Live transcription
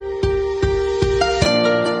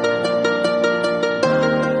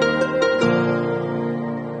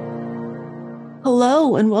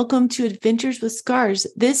and welcome to Adventures with Scars.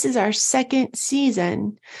 This is our second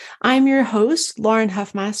season. I'm your host, Lauren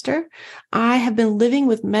Huffmaster. I have been living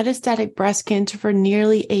with metastatic breast cancer for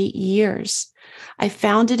nearly 8 years. I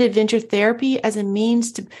founded Adventure Therapy as a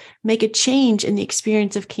means to make a change in the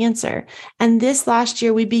experience of cancer. And this last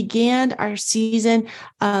year, we began our season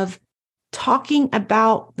of talking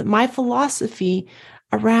about my philosophy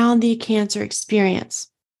around the cancer experience.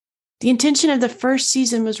 The intention of the first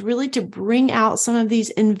season was really to bring out some of these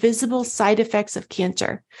invisible side effects of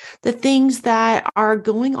cancer, the things that are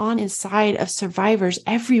going on inside of survivors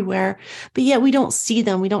everywhere, but yet we don't see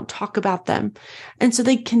them, we don't talk about them. And so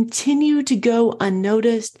they continue to go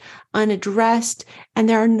unnoticed, unaddressed, and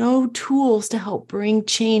there are no tools to help bring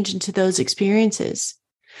change into those experiences.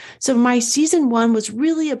 So my season 1 was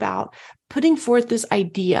really about putting forth this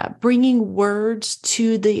idea, bringing words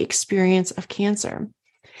to the experience of cancer.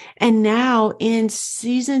 And now in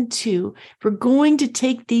season 2, we're going to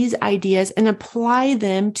take these ideas and apply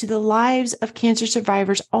them to the lives of cancer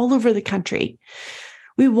survivors all over the country.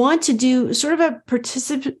 We want to do sort of a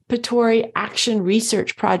participatory action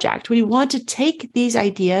research project. We want to take these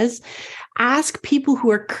ideas, ask people who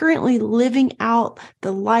are currently living out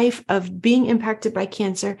the life of being impacted by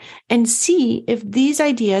cancer, and see if these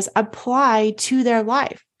ideas apply to their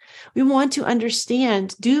life. We want to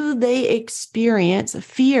understand, do they experience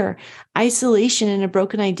fear, isolation, and a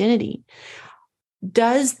broken identity?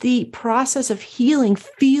 Does the process of healing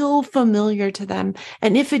feel familiar to them?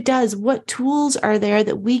 And if it does, what tools are there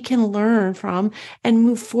that we can learn from and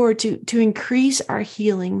move forward to increase our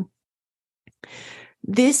healing?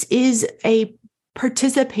 This is a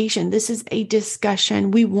participation. This is a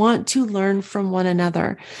discussion. We want to learn from one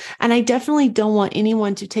another. And I definitely don't want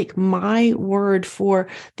anyone to take my word for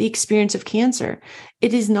the experience of cancer.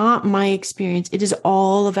 It is not my experience. It is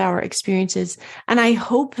all of our experiences. And I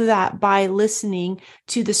hope that by listening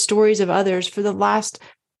to the stories of others for the last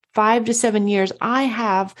 5 to 7 years, I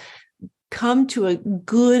have come to a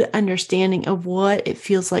good understanding of what it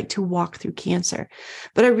feels like to walk through cancer.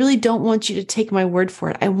 But I really don't want you to take my word for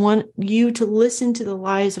it. I want you to listen to the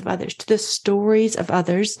lives of others, to the stories of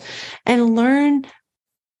others, and learn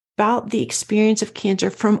about the experience of cancer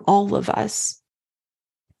from all of us.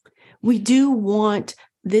 We do want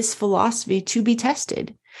this philosophy to be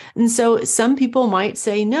tested. And so some people might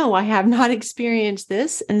say, no, I have not experienced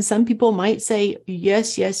this. And some people might say,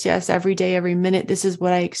 yes, yes, yes, every day, every minute, this is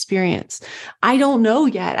what I experience. I don't know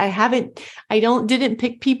yet. Didn't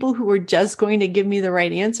pick people who were just going to give me the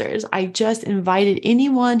right answers. I just invited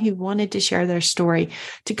anyone who wanted to share their story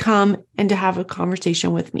to come and to have a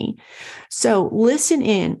conversation with me. So listen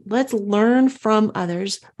in. Let's learn from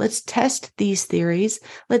others. Let's test these theories.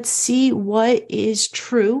 Let's see what is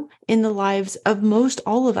true in the lives of most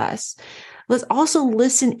all of us. Let's also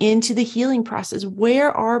listen into the healing process.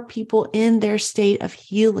 Where are people in their state of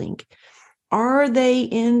healing? Are they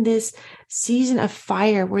in this season of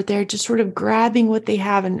fire where they're just sort of grabbing what they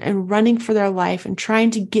have and running for their life and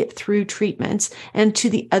trying to get through treatments and to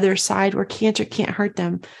the other side where cancer can't hurt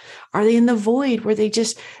them? Are they in the void where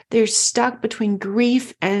they're stuck between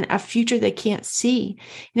grief and a future they can't see?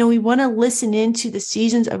 We want to listen into the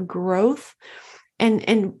seasons of growth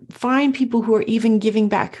and find people who are even giving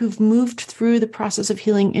back, who've moved through the process of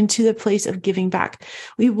healing into the place of giving back.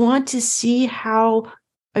 We want to see how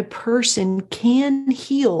a person can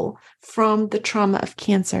heal from the trauma of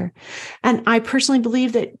cancer. And I personally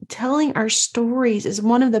believe that telling our stories is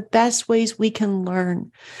one of the best ways we can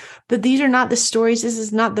learn. But these are not the stories. This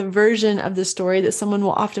is not the version of the story that someone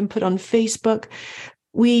will often put on Facebook.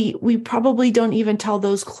 We probably don't even tell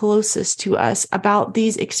those closest to us about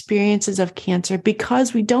these experiences of cancer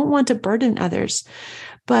because we don't want to burden others.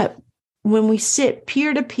 But when we sit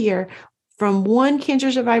peer to peer from one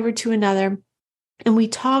cancer survivor to another, and we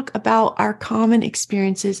talk about our common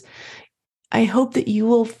experiences, I hope that you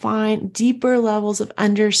will find deeper levels of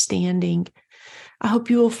understanding. I hope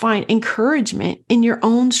you will find encouragement in your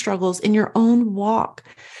own struggles, in your own walk,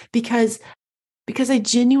 because I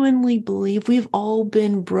genuinely believe we've all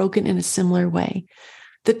been broken in a similar way.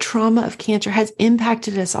 The trauma of cancer has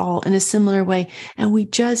impacted us all in a similar way, and we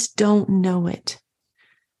just don't know it.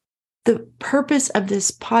 The purpose of this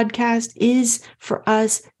podcast is for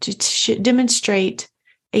us to demonstrate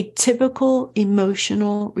a typical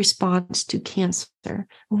emotional response to cancer.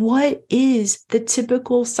 What is the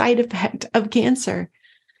typical side effect of cancer?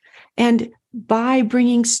 And by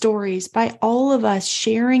bringing stories, by all of us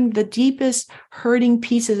sharing the deepest hurting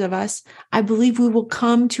pieces of us, I believe we will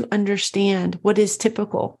come to understand what is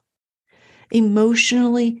typical.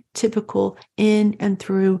 emotionally typical in and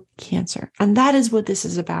through cancer. And that is what this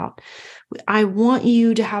is about. I want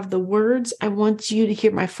you to have the words. I want you to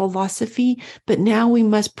hear my philosophy, but now we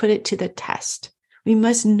must put it to the test. We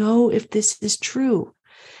must know if this is true.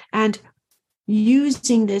 And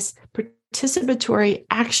using this participatory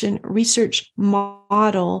action research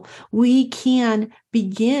model, we can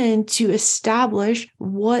begin to establish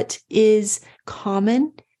what is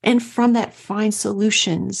common and from that find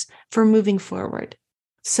solutions for moving forward.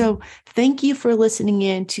 So thank you for listening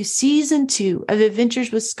in to season 2 of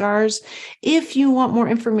Adventures with Scars. If you want more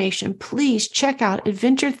information, please check out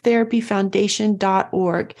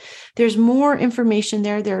adventuretherapyfoundation.org. There's more information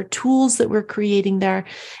there. There are tools that we're creating there.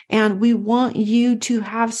 And we want you to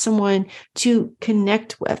have someone to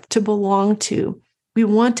connect with, to belong to. We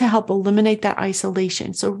want to help eliminate that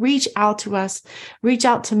isolation. So reach out to us, reach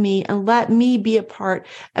out to me, and let me be a part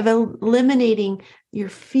of eliminating your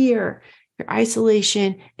fear, your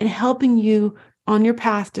isolation, and helping you on your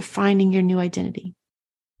path to finding your new identity.